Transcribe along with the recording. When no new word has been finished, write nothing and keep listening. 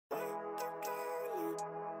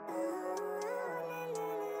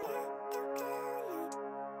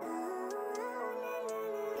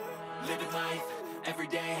living life,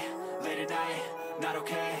 everyday, late at night, not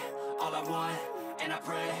okay. All I want, and I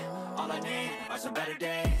pray, all I need are some better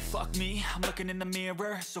days. Fuck me, I'm looking in the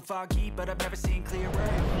mirror, so foggy, but I've never seen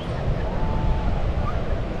clearer.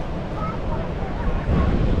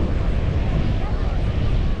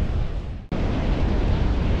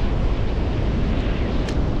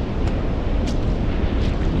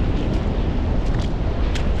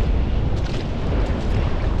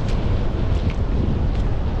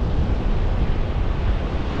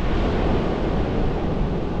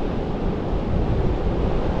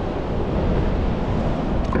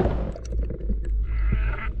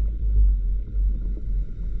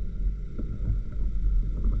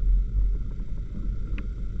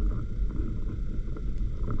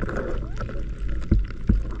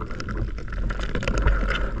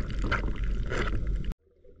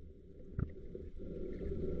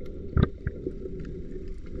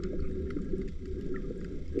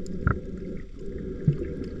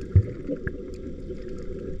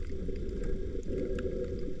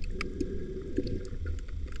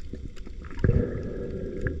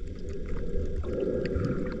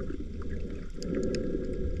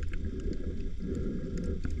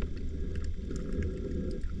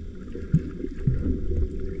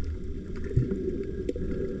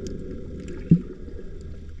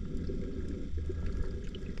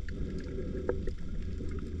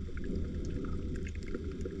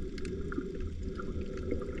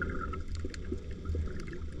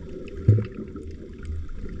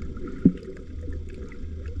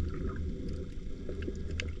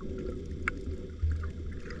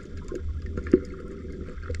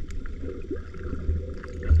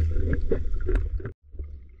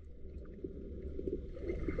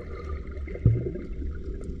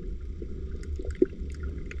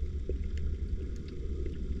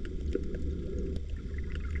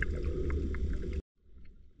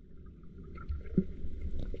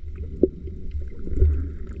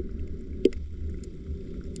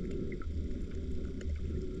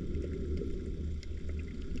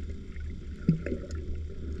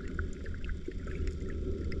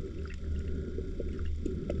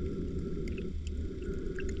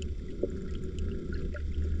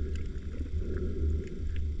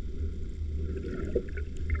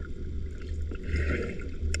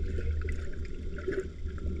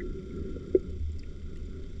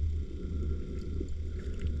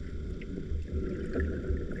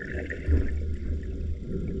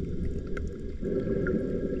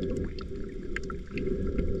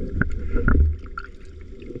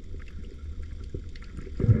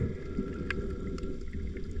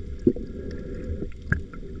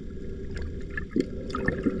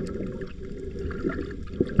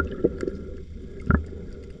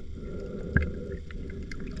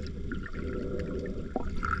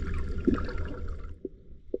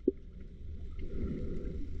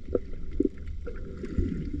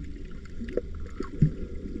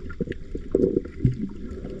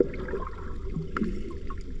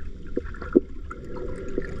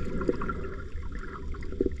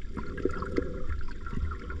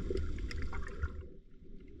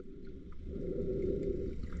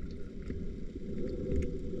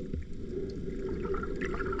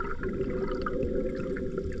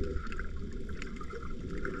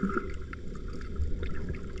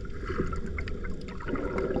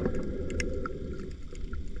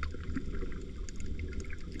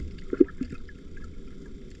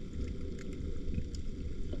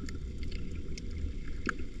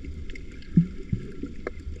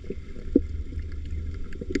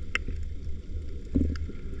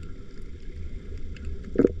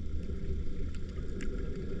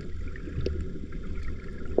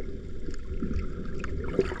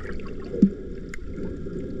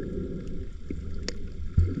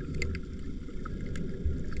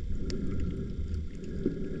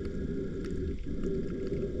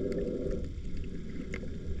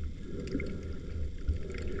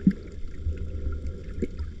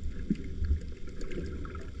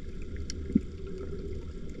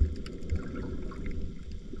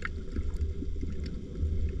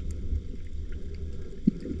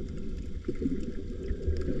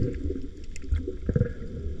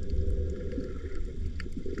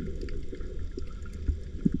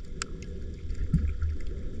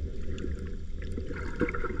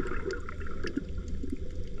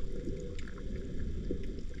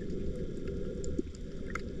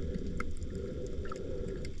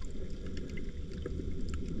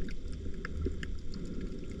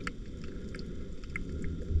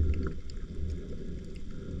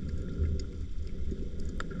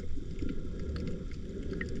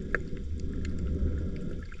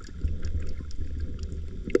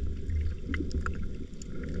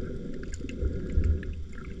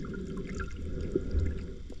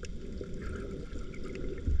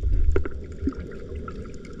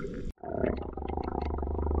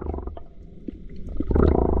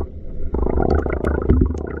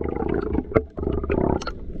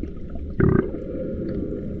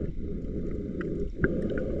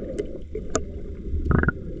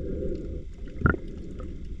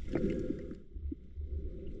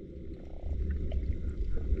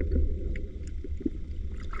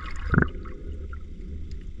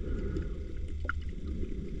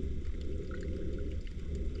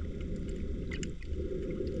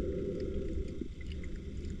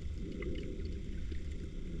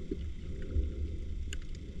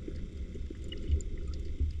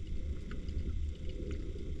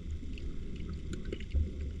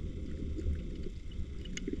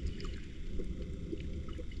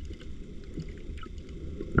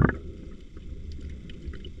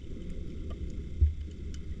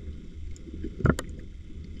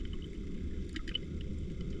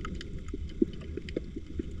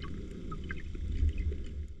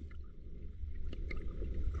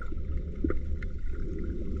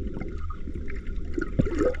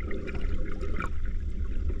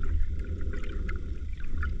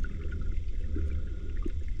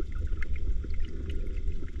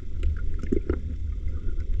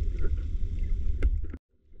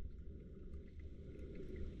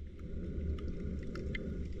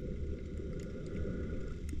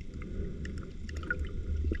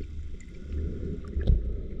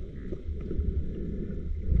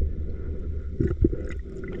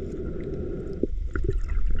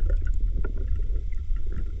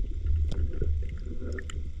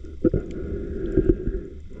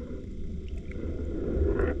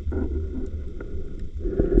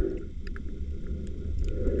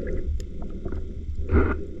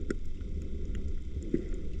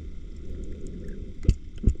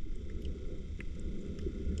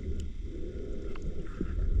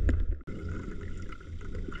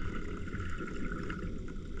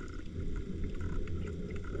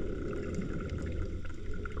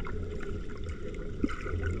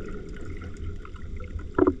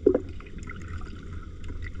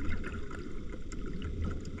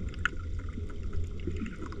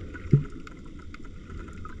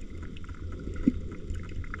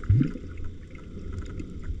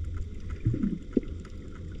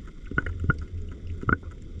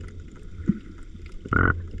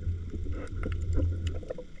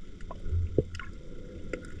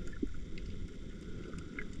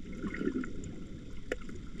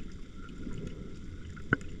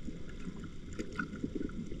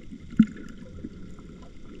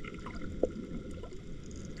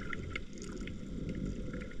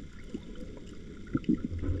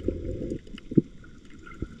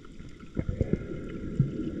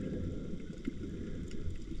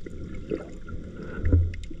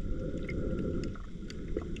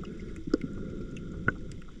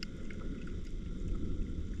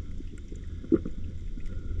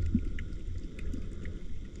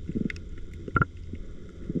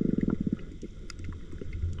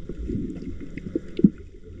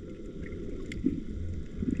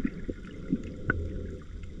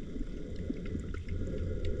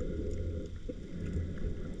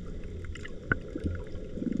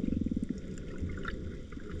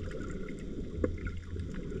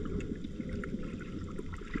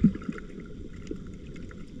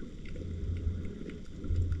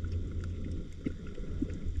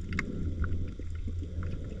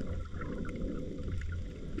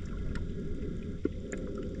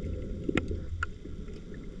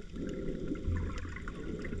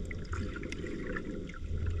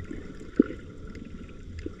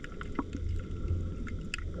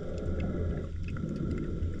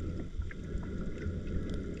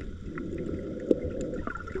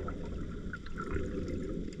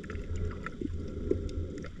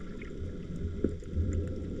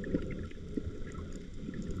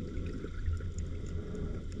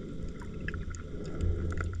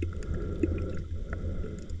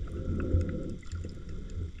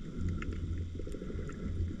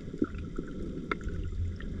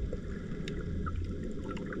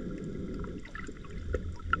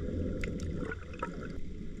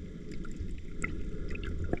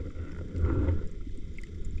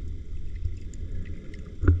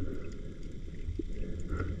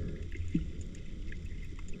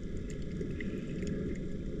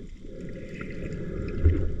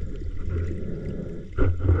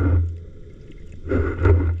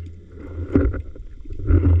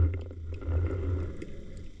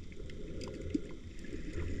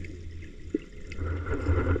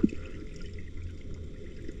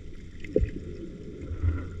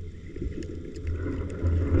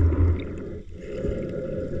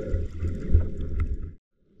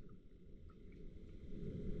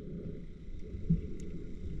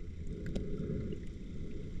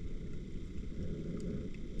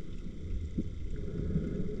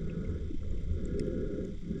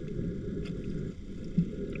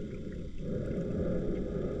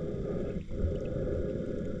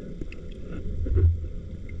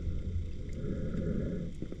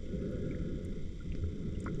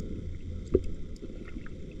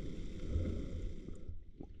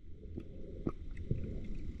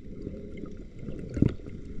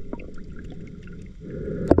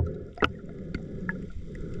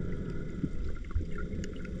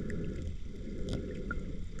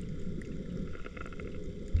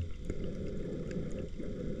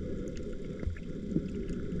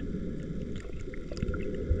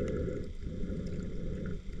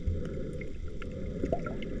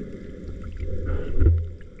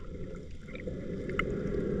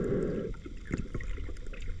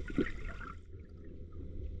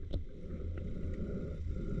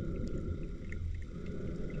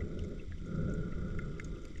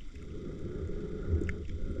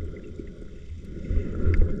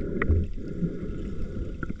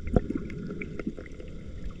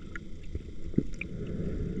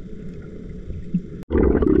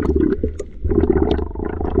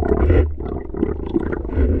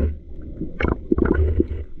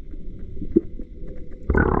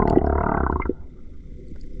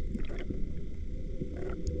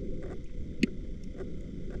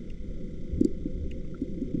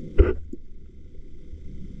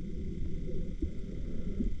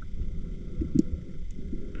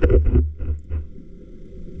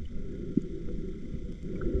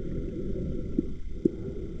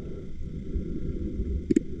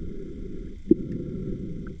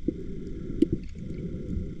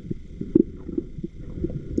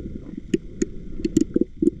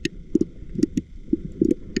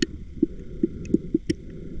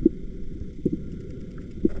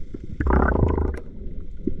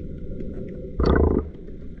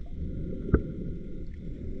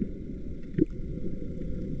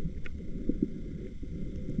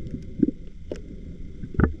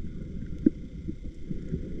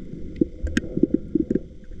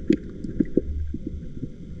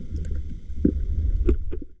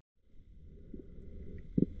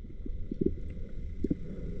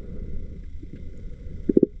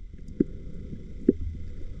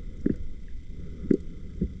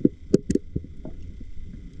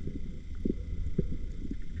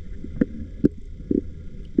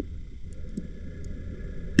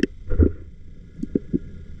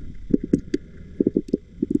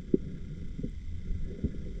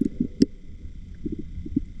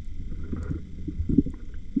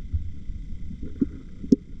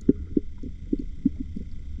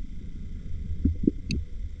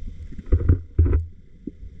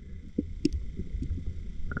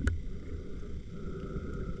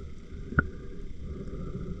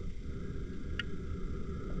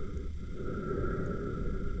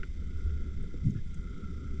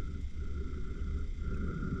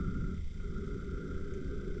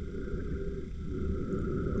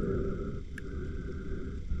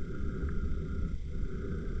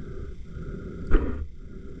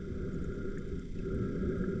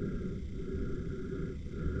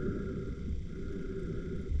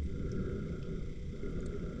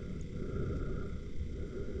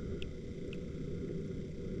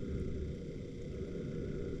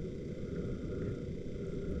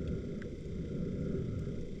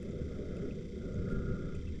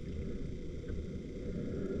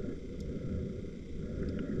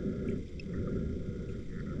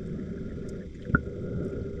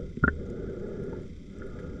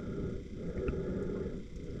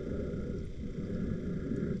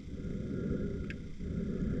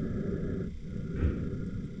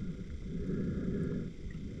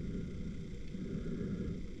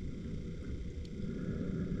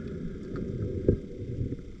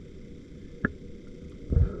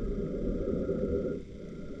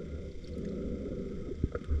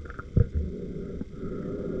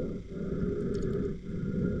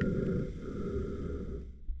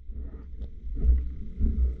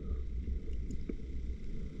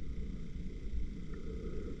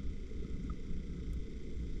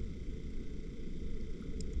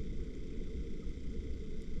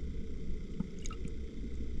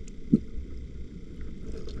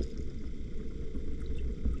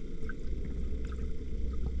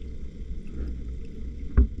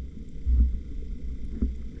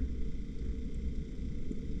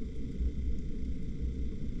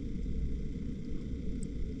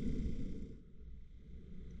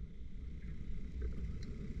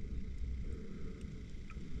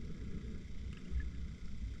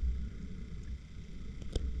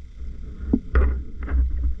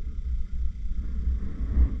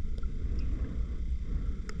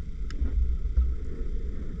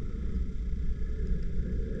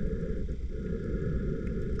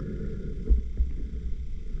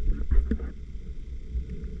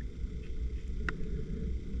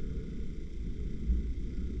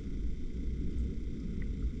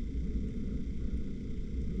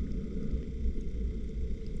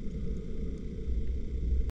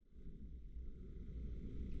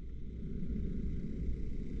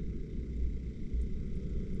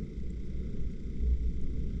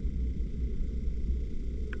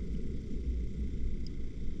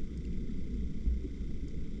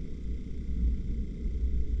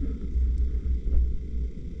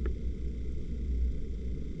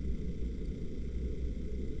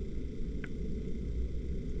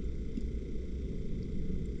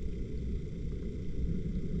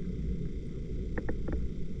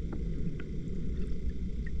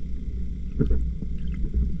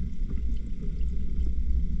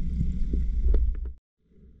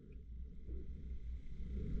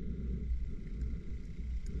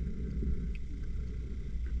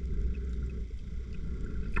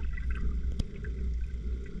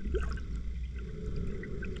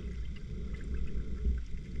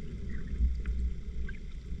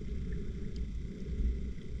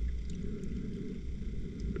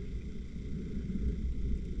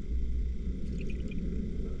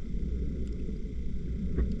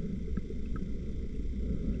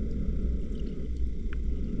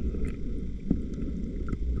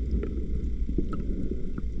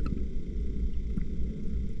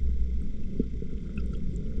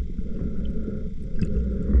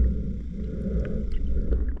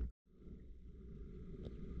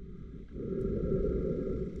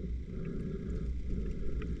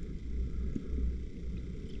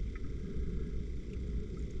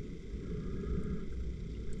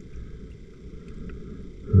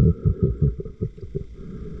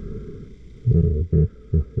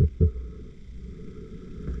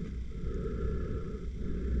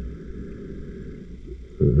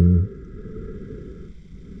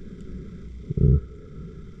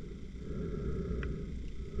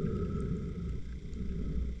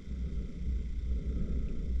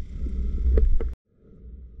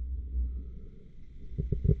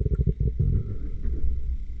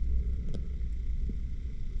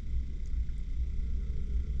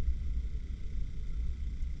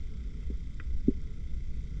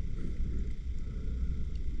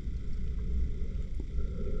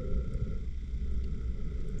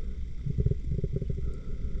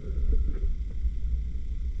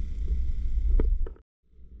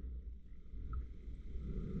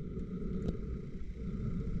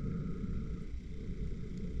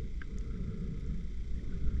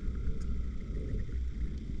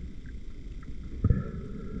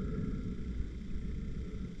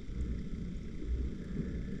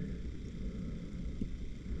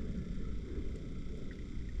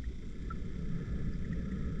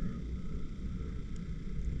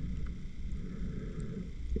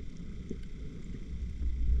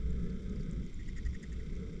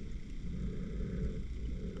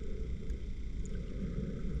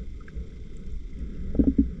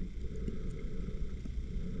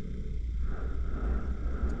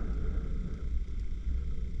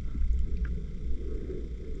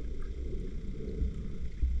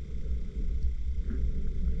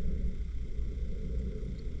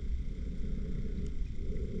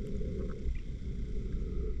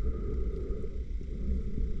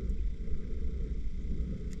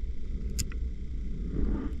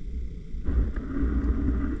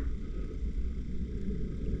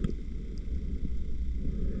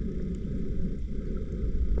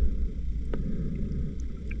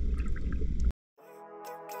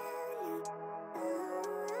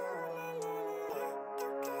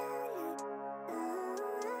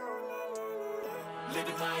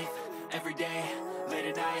 Living life, everyday, late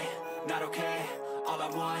at night, not okay. All I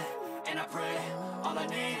want, and I pray, all I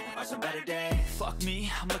need are some better days. Fuck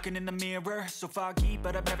me, I'm looking in the mirror, so foggy,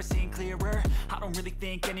 but I've never seen clearer. I don't really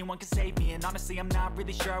think anyone can save me, and honestly I'm not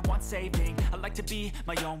really sure I want saving. I like to be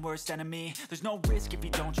my own worst enemy. There's no risk if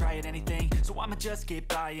you don't try at anything, so I'ma just get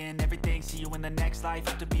buying everything. See you in the next life,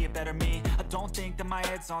 have to be a better me. I don't think that my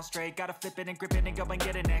head's on straight, gotta flip it and grip it and go and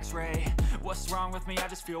get an x-ray. What's wrong with me? I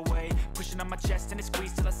just feel weight pushing on my chest and it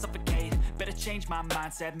squeezes till I suffocate. Better change my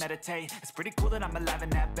mindset, meditate. It's pretty cool that I'm alive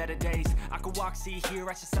and have better days. I could walk, see, hear,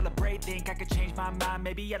 I should celebrate. Think I could change my mind,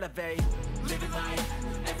 maybe elevate. Living life,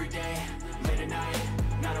 everyday, late at night,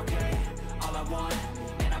 not okay. All I want,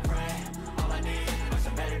 and I pray, all I need are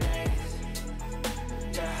some better days.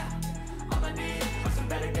 Yeah, all I need are some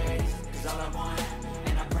better days. Cause all I want,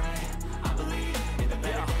 and I pray, I believe in the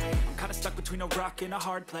better days. I'm kinda stuck between a rock and a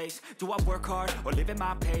hard place. Do I work hard or live at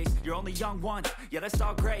my pace? You're only young once, yeah that's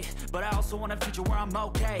all great, but I also want a future where I'm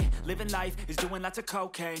okay. Living life is doing lots of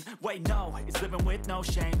cocaine. Wait no, it's living with no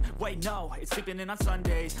shame. Wait no, it's sleeping in on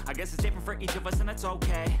Sundays. I guess it's different for each of us and that's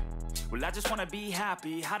okay. Well I just wanna be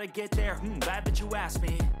happy, how to get there? Glad that you asked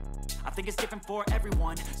me. I think it's different for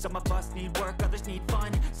everyone. Some of us need work, others need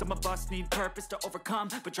fun. Some of us need purpose to overcome.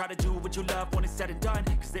 But try to do what you love when it's said and done.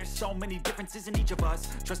 Cause there's so many differences in each of us.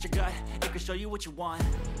 Trust your gut, it can show you what you want.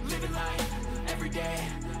 Living life, everyday,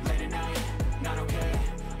 late at night, not okay.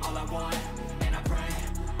 All I want, and I pray,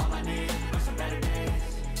 all I need are some better days.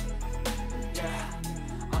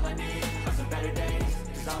 Yeah, all I need are some better days.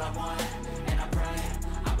 Cause all I want, and I pray,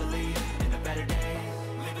 I believe in the better days.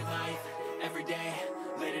 Living life, everyday,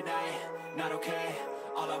 late at night, not okay.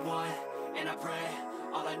 All I want, and I pray,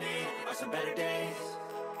 all I need are some better days.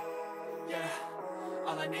 Yeah,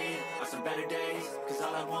 all I need are some better days. Cause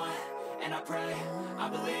all I want, and I pray, I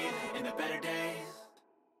believe in the better days.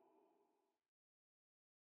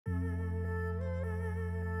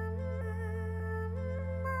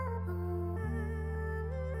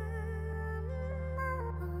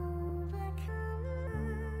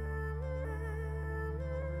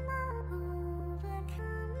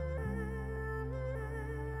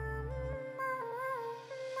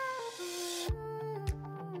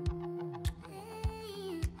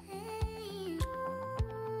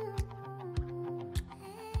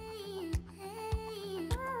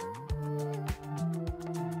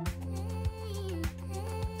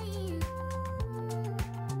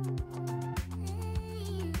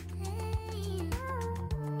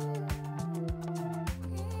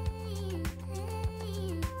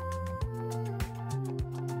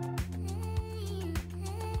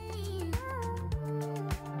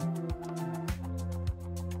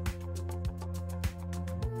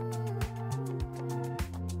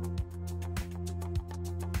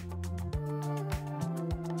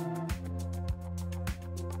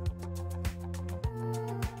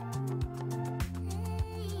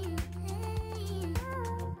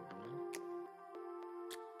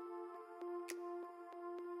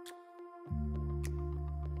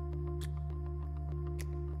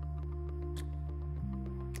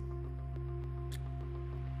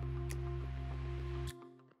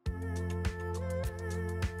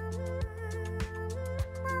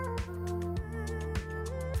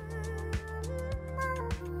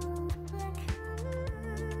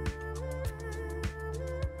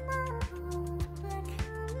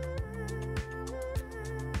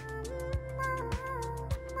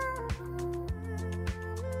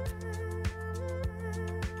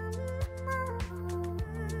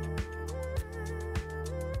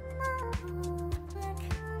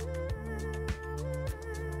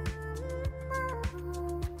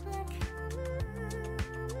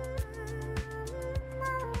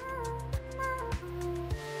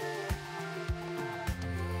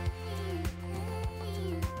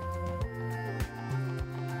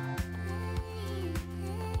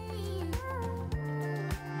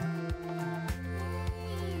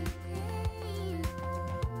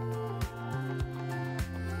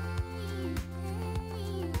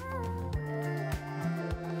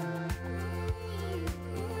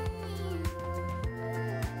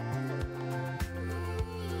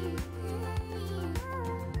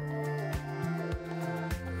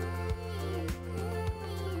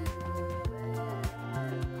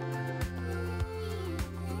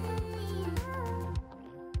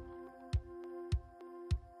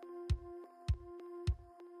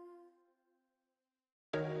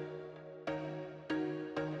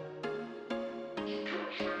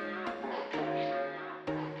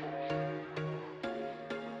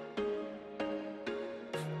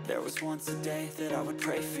 was once a day that I would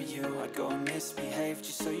pray for you. I'd go and misbehave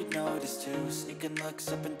just so you'd notice too. Sneaking looks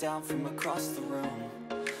up and down from across the room.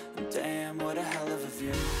 And damn, what a hell of a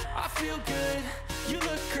view. I feel good, you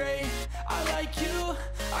look great, I like you,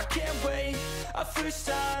 I can't wait. A first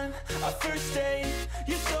time, a first date,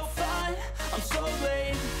 you're so fine, I'm so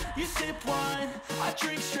late. You sip wine, I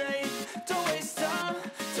drink straight, don't waste time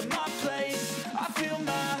to my place. I feel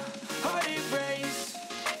my heart erase,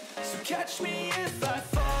 so catch me if I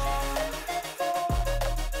fall.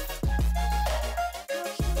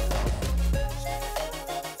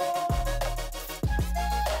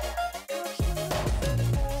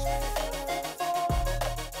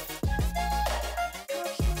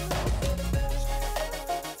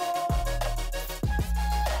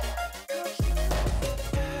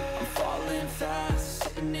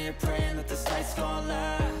 Praying that this night's gonna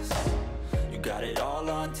last. You got it all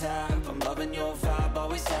on tap, I'm loving your vibe,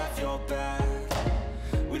 always have your back.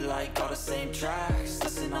 We like all the same tracks,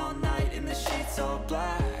 listen all night in the sheets all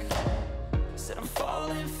black. Said I'm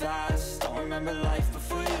falling fast, don't remember life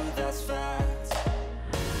before you, that's fact.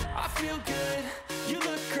 I feel good, you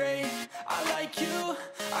look great, I like you,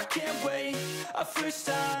 I can't wait. A first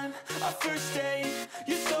time, a first date,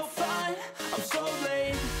 you're so fine, I'm so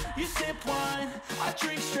late. You sip wine, I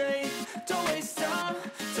drink straight, don't waste time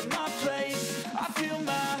to my place. I feel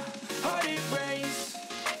my heart erase,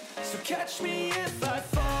 so catch me if I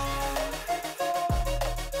fall.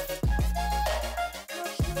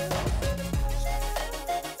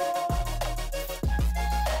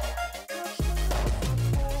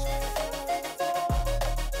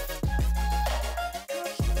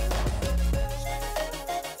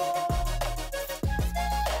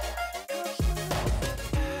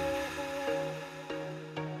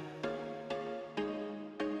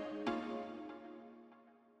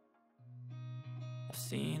 I've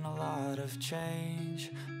seen a lot of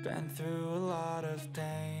change, been through a lot of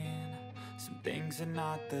pain. Some things are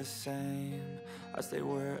not the same as they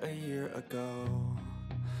were a year ago,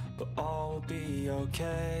 but all will be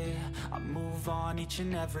okay. I move on each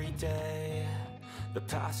and every day. The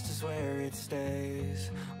past is where it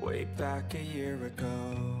stays, way back a year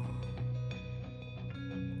ago.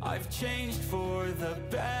 I've changed for the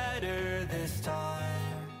better this time.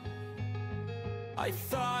 I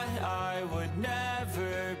thought I would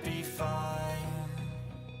never be fine.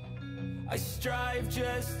 I strive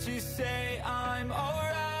just to say I'm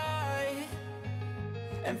alright,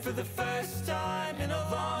 and for the first time in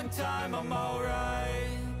a long time I'm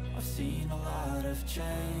alright. I've seen a lot of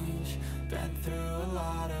change, been through a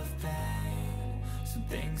lot of pain. Some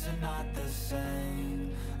things are not the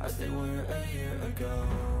same as they were a year ago,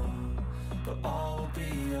 but all will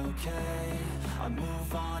be okay. I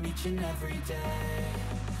move on each and every day.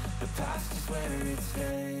 The past is where it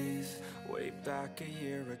stays, way back a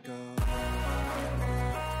year ago.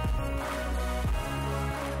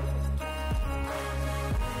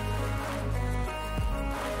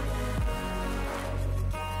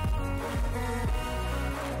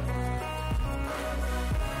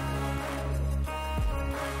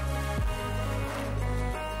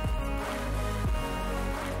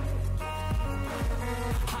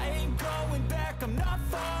 I'm not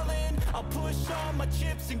falling, I'll push all my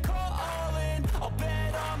chips and call all in. I'll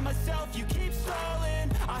bet on myself, you keep stalling.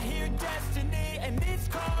 I hear destiny and it's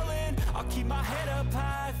calling. I'll keep my head up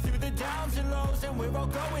high through the downs and lows, and we're all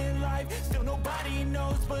going in life. Still nobody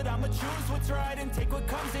knows, but I'ma choose what's right and take what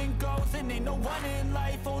comes and goes. And ain't no one in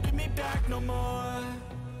life holding me back no more.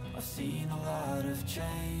 I've seen a lot of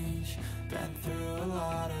change, been through a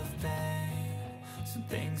lot of pain. Some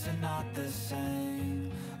things are not the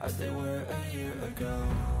same as they were a year ago,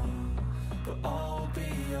 but all will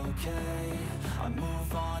be okay. I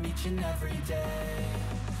move on each and every day.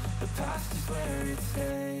 The past is where it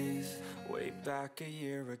stays, way back a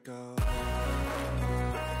year ago.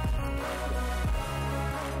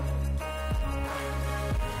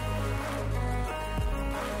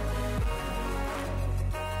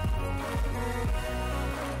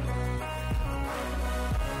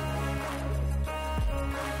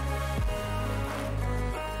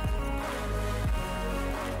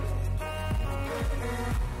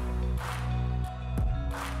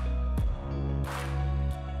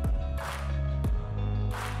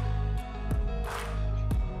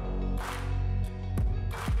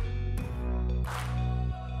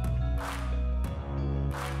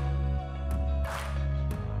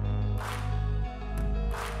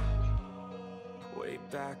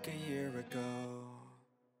 Back a year ago.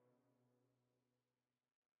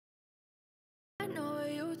 I know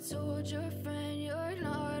you told your friend you're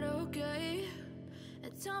not okay,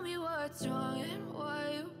 and Tell me what's wrong and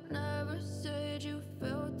why you never said you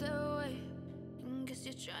felt that way. And guess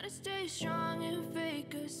you're trying to stay strong and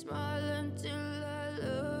fake a smile until I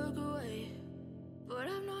look away. But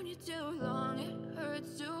I've known you too long, it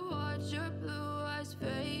hurts to watch your blue eyes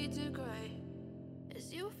fade to gray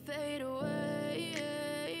as you fade away,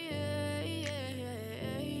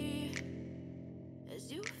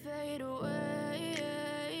 as you fade away.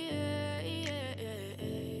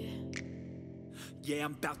 Yeah,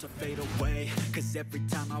 I'm about to fade away, cause every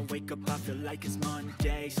time I wake up I feel like it's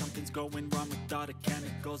Monday. Something's going wrong with all the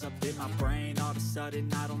chemicals up in my brain. All of a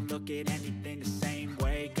sudden I don't look at anything the same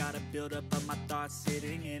way. Gotta build up of my thoughts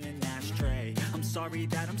sitting in an ashtray. I'm sorry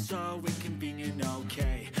that I'm so inconvenient,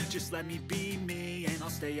 okay. Just let me be me and I'll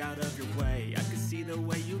stay out of your way. I can see the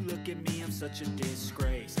way you look at me, I'm such a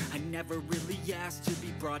disgrace. I never really asked to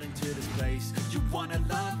be brought into this place. You wanna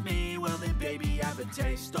love me? Well then baby I have a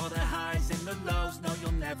taste. All the highs and the lows, no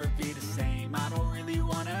you'll never be the same. I don't really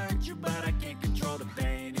wanna hurt you but I can't control the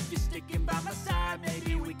pain. If you're sticking by my side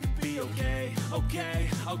maybe we could be okay.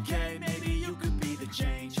 Okay, maybe you could be the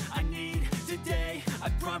change I need today. I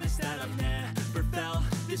promise that I've never felt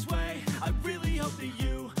this way. I really hope that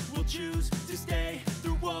you will choose to stay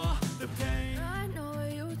through all the pain. I know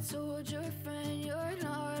you told your friend you're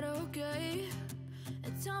not okay.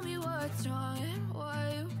 And tell me what's wrong and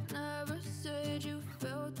why you never said you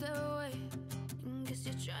felt that way. And guess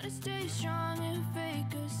you're trying to stay strong and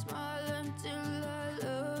fake a smile until I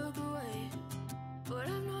look away. But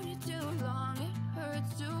I've known you too long, it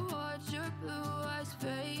hurts to watch your blue eyes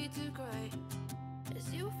fade to gray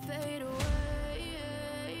as you fade away,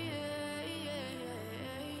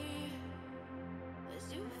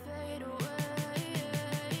 as you fade away,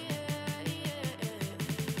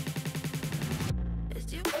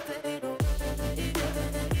 as you fade away.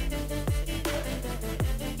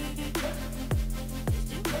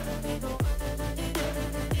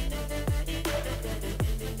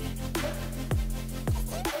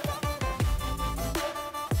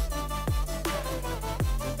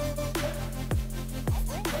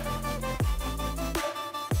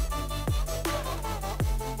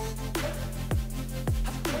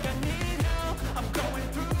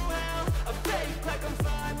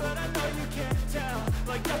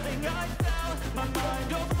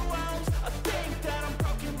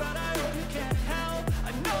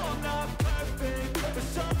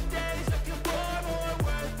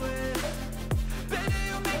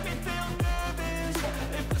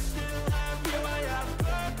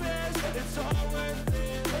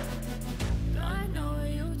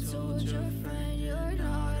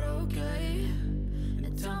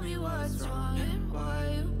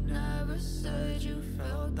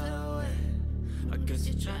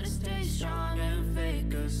 Trying to stay strong and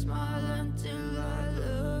fake a smile until I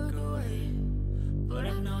look away. But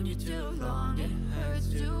I've known you too long, it hurts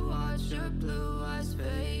to watch your blue eyes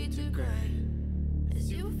fade to gray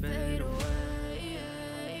as you fade away,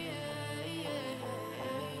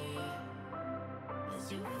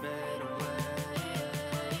 as you fade away,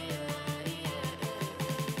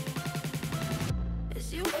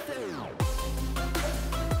 as you fade away.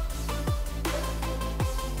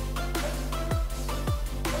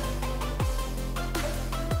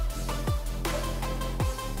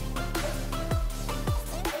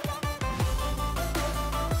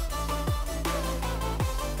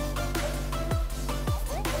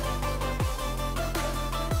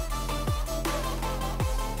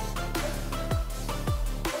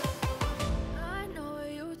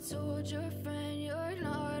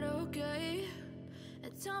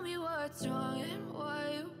 Tell me what's wrong and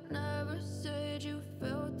why you never said you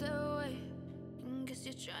felt that way. And guess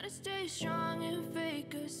you're trying to stay strong and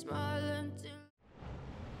fake a smile until